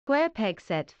Peg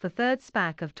set for third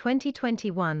SPAC of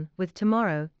 2021 with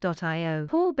Tomorrow.io.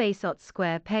 Paul Bassat's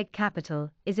Square Peg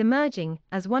Capital is emerging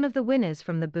as one of the winners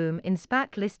from the boom in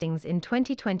SPAC listings in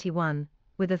 2021,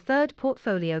 with a third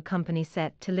portfolio company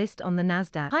set to list on the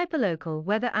NASDAQ.Hyper-local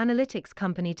weather analytics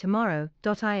company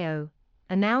Tomorrow.io.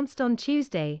 Announced on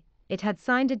Tuesday, it had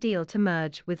signed a deal to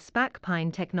merge with SPAC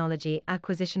Pine Technology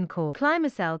Acquisition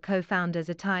Corp.ClimaCell co-founders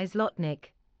Itai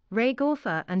Zlotnik,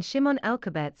 Goffer and Shimon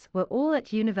Elkabetz were all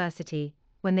at university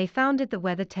when they founded the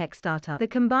weather tech startup. The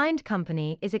combined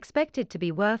company is expected to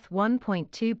be worth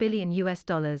 $1.2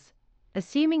 billion,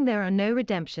 assuming there are no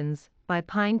redemptions by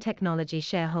Pine Technology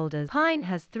shareholders. Pine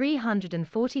has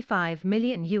 $345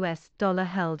 million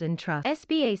held in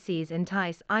trust.SPACs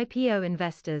entice IPO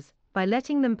investors by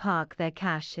letting them park their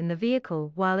cash in the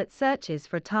vehicle while it searches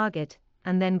for a target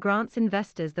and then grants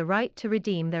investors the right to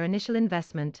redeem their initial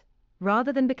investment,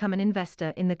 rather than become an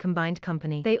investor in the combined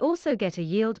company. They also get a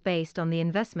yield based on the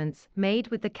investments made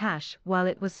with the cash while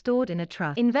it was stored in a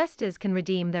trust. Investors can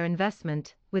redeem their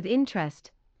investment with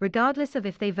interest, regardless of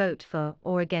if they vote for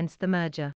or against the merger.